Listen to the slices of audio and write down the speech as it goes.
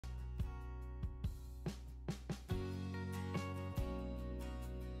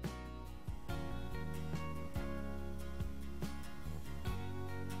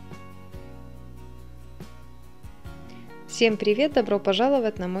Всем привет! Добро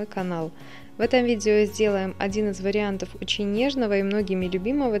пожаловать на мой канал! В этом видео сделаем один из вариантов очень нежного и многими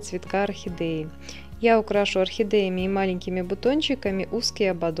любимого цветка орхидеи. Я украшу орхидеями и маленькими бутончиками узкий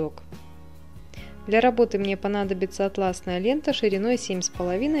ободок. Для работы мне понадобится атласная лента шириной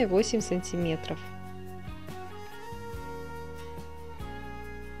 7,5-8 см.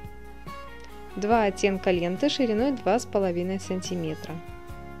 Два оттенка ленты шириной 2,5 см.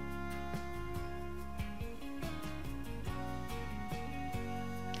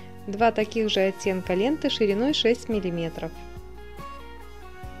 Два таких же оттенка ленты шириной 6 мм.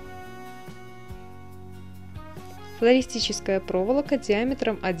 Флористическая проволока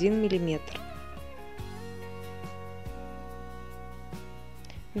диаметром 1 мм.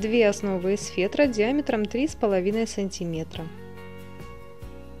 Две основы из фетра диаметром 3,5 см.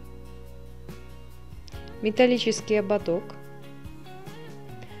 Металлический ободок.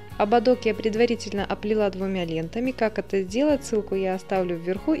 Ободок я предварительно оплела двумя лентами. Как это сделать, ссылку я оставлю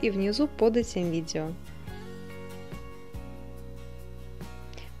вверху и внизу под этим видео.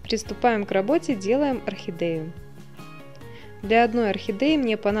 Приступаем к работе, делаем орхидею. Для одной орхидеи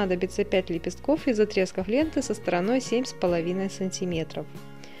мне понадобится 5 лепестков из отрезков ленты со стороной 7,5 см.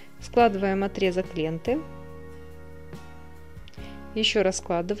 Складываем отрезок ленты. Еще раз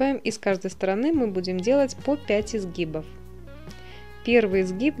складываем, и с каждой стороны мы будем делать по 5 изгибов. Первый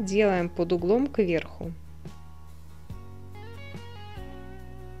изгиб делаем под углом кверху.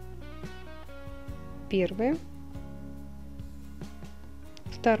 Первый.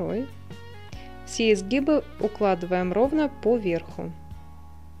 Второй. Все изгибы укладываем ровно по верху.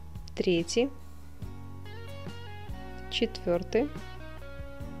 Третий. Четвертый.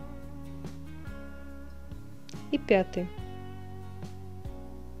 И пятый.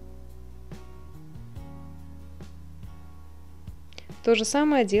 То же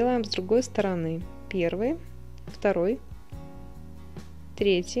самое делаем с другой стороны. Первый, второй,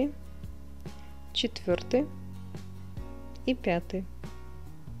 третий, четвертый и пятый.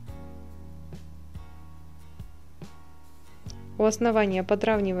 У основания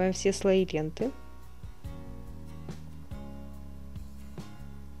подравниваем все слои ленты.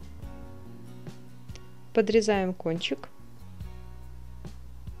 Подрезаем кончик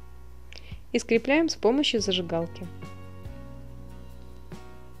и скрепляем с помощью зажигалки.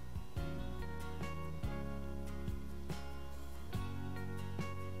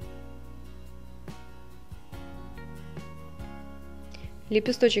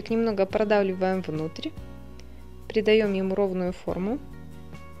 Лепесточек немного продавливаем внутрь, придаем ему ровную форму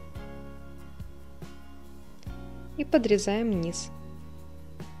и подрезаем низ.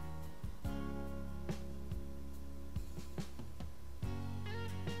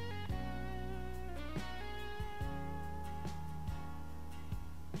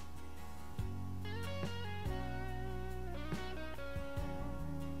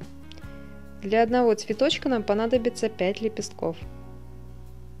 Для одного цветочка нам понадобится 5 лепестков.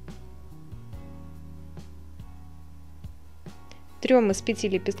 Трем из 5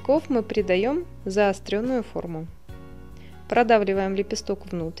 лепестков мы придаем заостренную форму. Продавливаем лепесток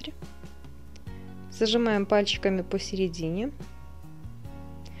внутрь, зажимаем пальчиками посередине,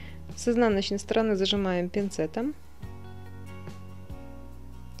 с изнаночной стороны зажимаем пинцетом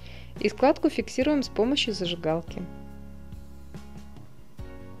и складку фиксируем с помощью зажигалки.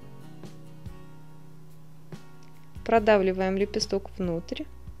 Продавливаем лепесток внутрь,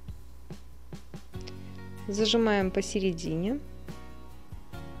 зажимаем посередине.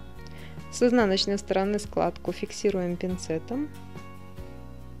 С изнаночной стороны складку фиксируем пинцетом.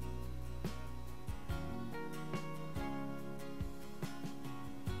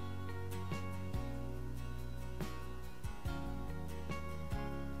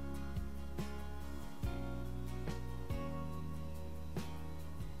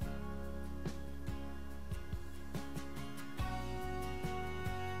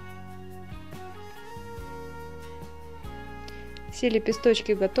 Все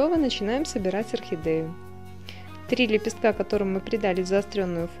лепесточки готовы, начинаем собирать орхидею. 3 лепестка, которым мы придали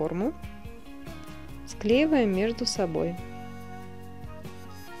заостренную форму, склеиваем между собой.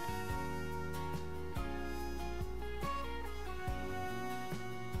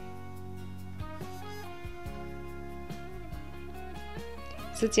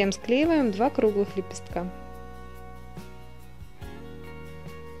 Затем склеиваем 2 круглых лепестка.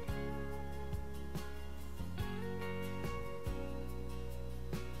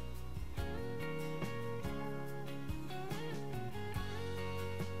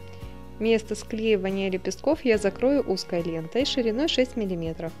 Место склеивания лепестков я закрою узкой лентой шириной 6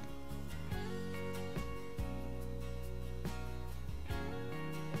 мм.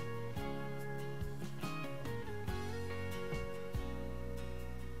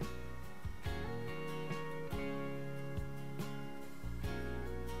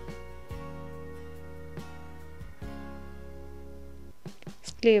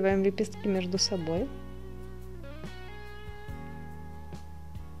 Склеиваем лепестки между собой.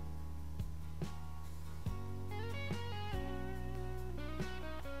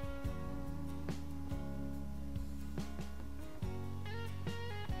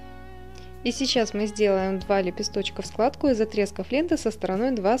 И сейчас мы сделаем 2 лепесточка в складку из отрезков ленты со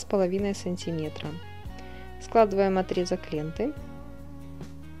стороной 2,5 см. Складываем отрезок ленты.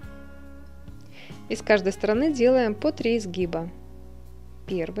 И с каждой стороны делаем по 3 изгиба.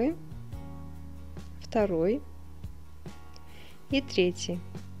 Первый, второй и третий.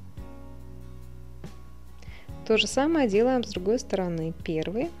 То же самое делаем с другой стороны.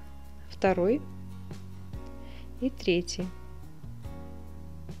 Первый, второй и третий.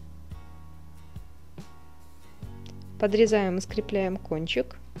 Подрезаем и скрепляем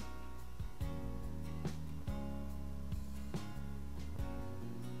кончик.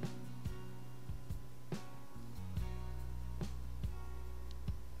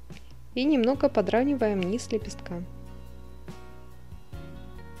 И немного подравниваем низ лепестка.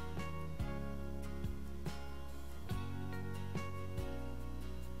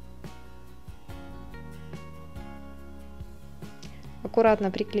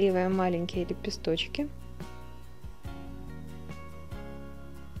 Аккуратно приклеиваем маленькие лепесточки.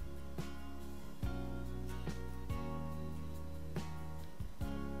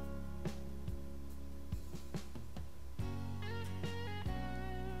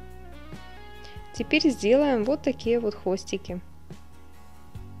 Теперь сделаем вот такие вот хвостики.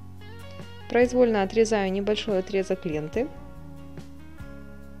 Произвольно отрезаю небольшой отрезок ленты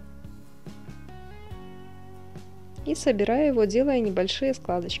и собираю его, делая небольшие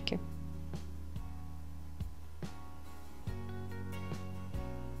складочки.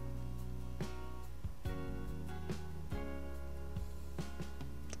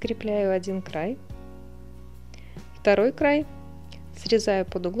 Скрепляю один край, второй край срезаю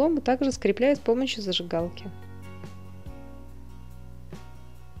под углом и также скрепляю с помощью зажигалки.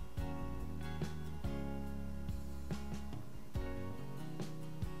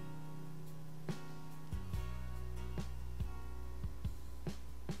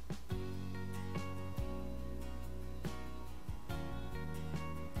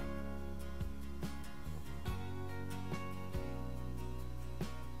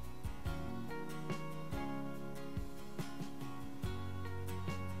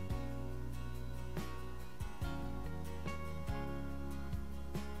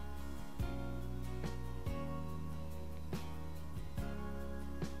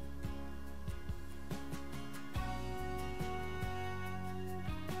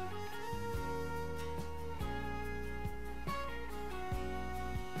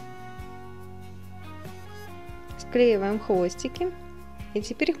 Склеиваем хвостики, и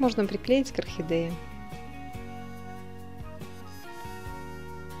теперь их можно приклеить к орхидее.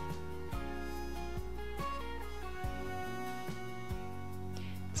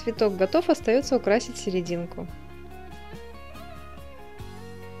 Цветок готов, остается украсить серединку.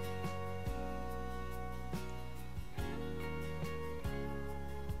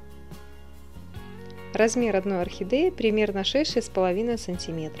 Размер одной орхидеи примерно 6-6,5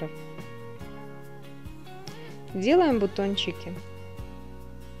 см. Делаем бутончики.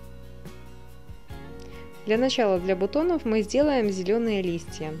 Для начала для бутонов мы сделаем зеленые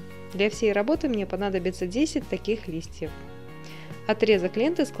листья. Для всей работы мне понадобится 10 таких листьев. Отрезок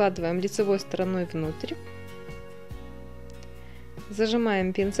ленты складываем лицевой стороной внутрь,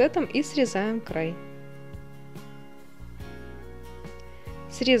 зажимаем пинцетом и срезаем край.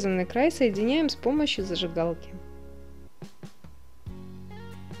 Срезанный край соединяем с помощью зажигалки.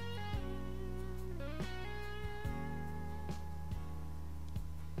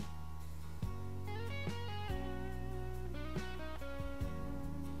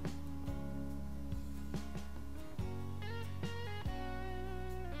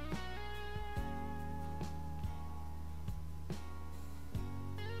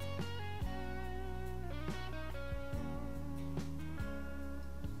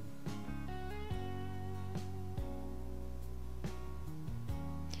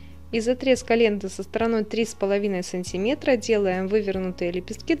 Из отрезка ленты со стороной 3,5 см делаем вывернутые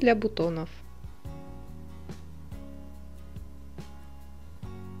лепестки для бутонов.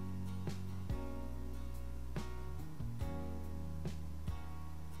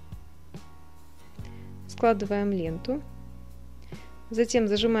 Складываем ленту, затем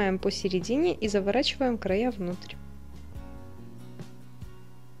зажимаем посередине и заворачиваем края внутрь.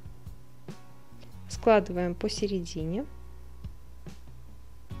 Складываем посередине.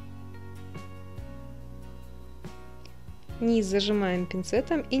 Низ зажимаем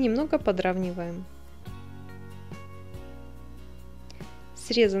пинцетом и немного подравниваем. С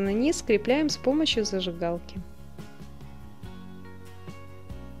Срезанный низ скрепляем с помощью зажигалки.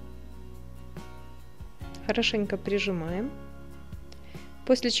 Хорошенько прижимаем,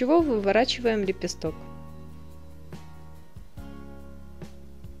 после чего выворачиваем лепесток.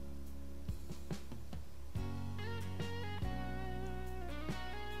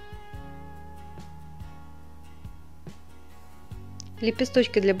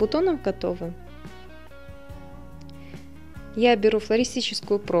 Лепесточки для бутонов готовы. Я беру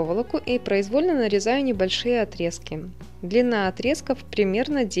флористическую проволоку и произвольно нарезаю небольшие отрезки. Длина отрезков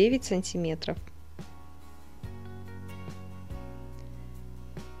примерно 9 сантиметров.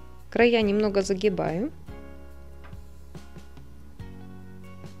 Края немного загибаю.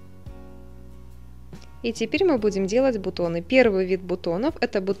 И теперь мы будем делать бутоны. Первый вид бутонов —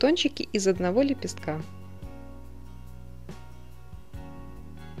 это бутончики из одного лепестка.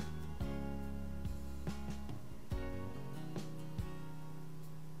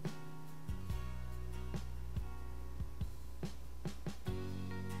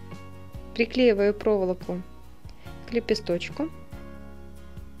 Приклеиваю проволоку к лепесточку.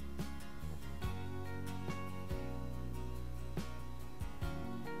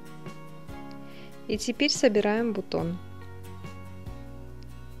 И теперь собираем бутон.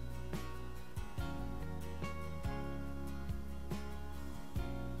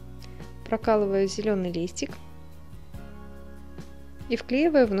 Прокалываю зеленый листик и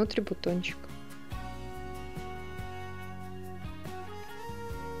вклеиваю внутрь бутончик.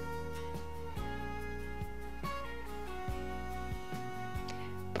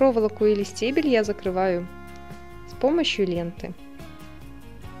 Проволоку или стебель я закрываю с помощью ленты.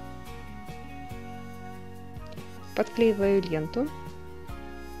 Подклеиваю ленту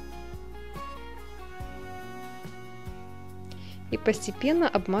и постепенно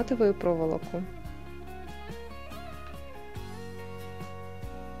обматываю проволоку.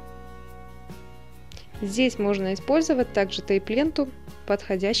 Здесь можно использовать также тейп-ленту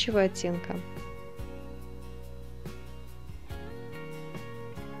подходящего оттенка.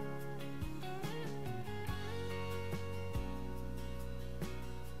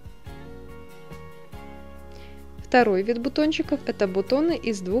 Второй вид бутончиков — это бутоны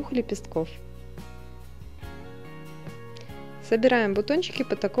из двух лепестков. Собираем бутончики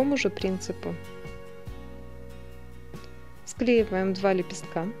по такому же принципу. Склеиваем два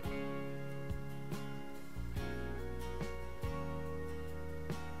лепестка.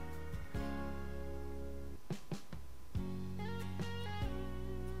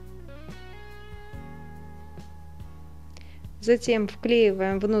 Затем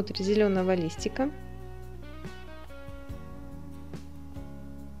вклеиваем внутрь зеленого листика.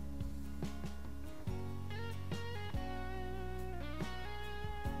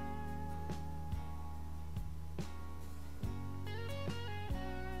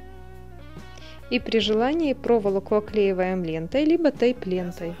 И при желании проволоку оклеиваем лентой, либо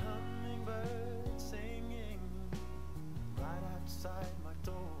тейп-лентой.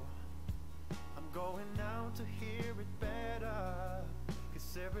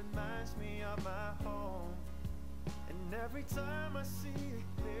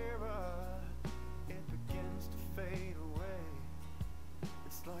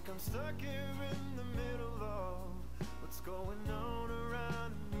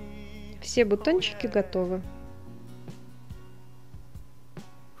 Все бутончики готовы.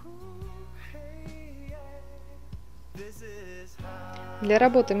 Для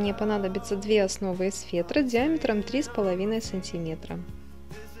работы мне понадобится две основы из фетра диаметром 3,5 см.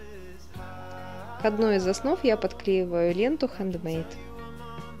 К одной из основ я подклеиваю ленту Handmade.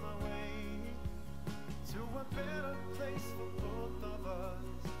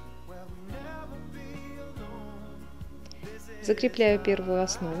 Закрепляю первую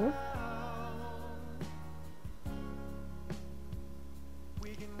основу.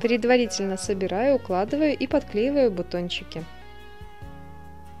 Предварительно собираю, укладываю и подклеиваю бутончики.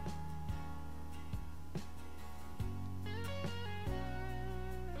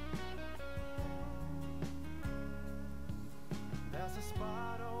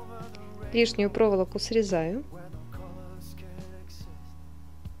 Лишнюю проволоку срезаю.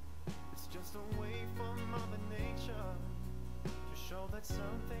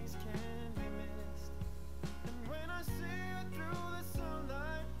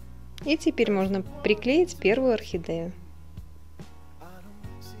 И теперь можно приклеить первую орхидею.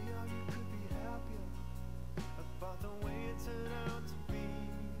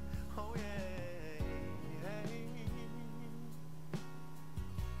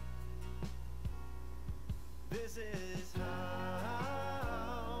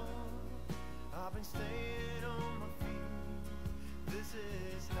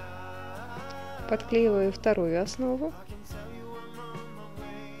 Подклеиваю вторую основу.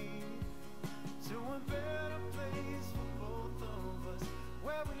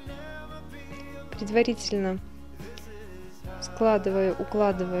 Предварительно складываю,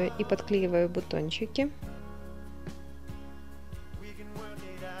 укладываю и подклеиваю бутончики.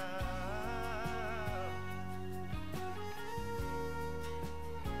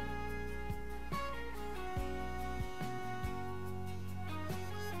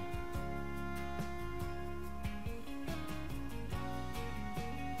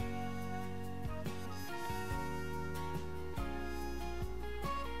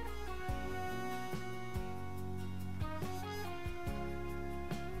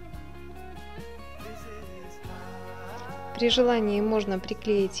 При желании можно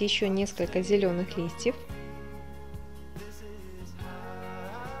приклеить еще несколько зеленых листьев.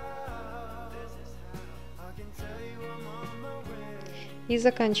 И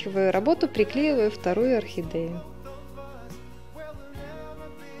заканчиваю работу, приклеиваю вторую орхидею.